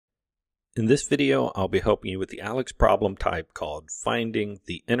In this video, I'll be helping you with the ALEKS problem type called finding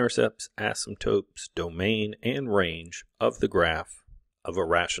the intercepts, asymptotes, domain, and range of the graph of a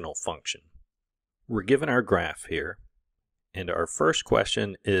rational function. We're given our graph here, and our first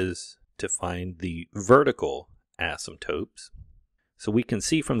question is to find the vertical asymptotes. So we can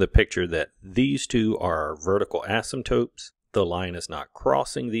see from the picture that these two are our vertical asymptotes. The line is not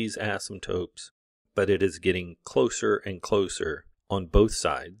crossing these asymptotes, but it is getting closer and closer on both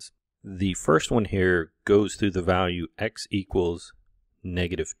sides. The first one here goes through the value x equals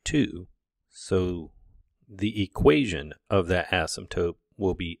 -2. So the equation of that asymptote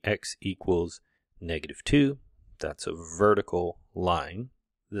will be x equals -2. That's a vertical line.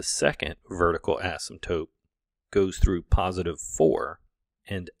 The second vertical asymptote goes through +4.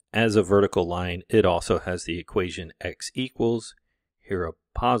 And as a vertical line, it also has the equation x equals, here a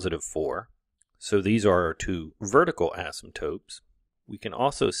 +4. So these are our two vertical asymptotes. We can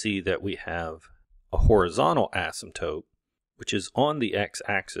also see that we have a horizontal asymptote, which is on the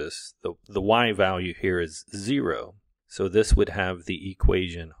x-axis. The y value here is 0. So this would have the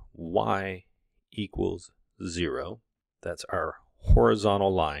equation y equals 0. That's our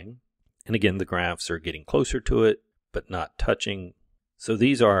horizontal line. And again, the graphs are getting closer to it, but not touching. So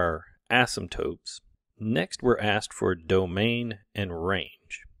these are our asymptotes. Next, we're asked for domain and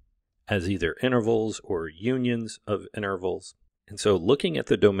range as either intervals or unions of intervals. And so looking at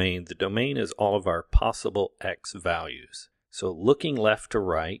the domain is all of our possible x values. So looking left to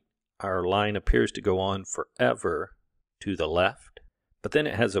right, our line appears to go on forever to the left, but then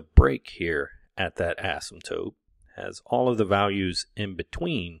it has a break here at that asymptote, has all of the values in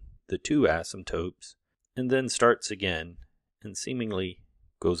between the two asymptotes, and then starts again and seemingly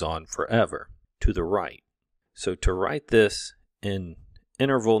goes on forever to the right. So to write this in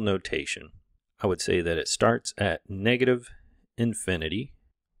interval notation, I would say that it starts at -infinity.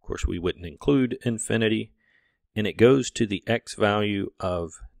 Of course, we wouldn't include infinity, and it goes to the x value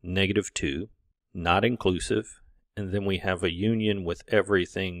of -2, not inclusive, and then we have a union with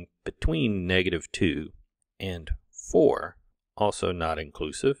everything between -2 and 4, also not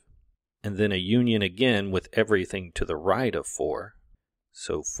inclusive, and then a union again with everything to the right of 4,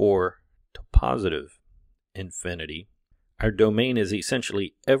 so 4 to +infinity. Our domain is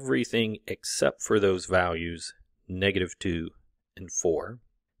essentially everything except for those values -2 and 4.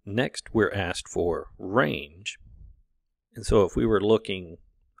 Next, we're asked for range. And so if we were looking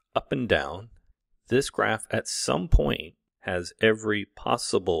up and down, this graph at some point has every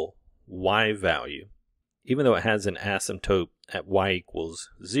possible y value. Even though it has an asymptote at y equals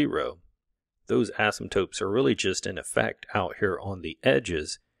 0, those asymptotes are really just in effect out here on the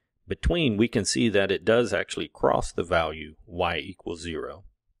edges. Between, we can see that it does actually cross the value y equals 0.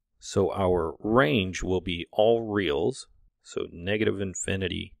 So our range will be all reals, so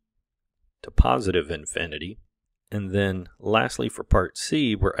 -infinity to +infinity. And then lastly, for part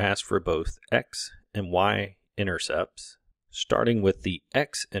C, we're asked for both x and y intercepts. Starting with the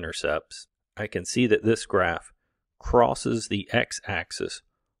x-intercepts, I can see that this graph crosses the x-axis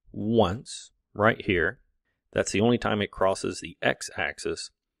once, right here. That's the only time it crosses the x-axis.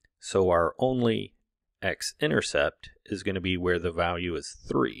 So our only x-intercept is going to be where the value is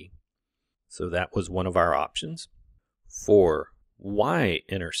 3. So that was one of our options. For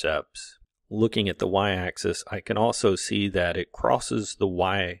y-intercepts, looking at the y-axis, I can also see that it crosses the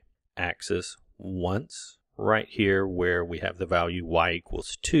y-axis once, right here where we have the value y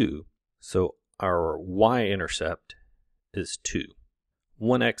equals 2. So our y-intercept is 2.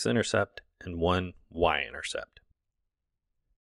 One x-intercept and one y-intercept.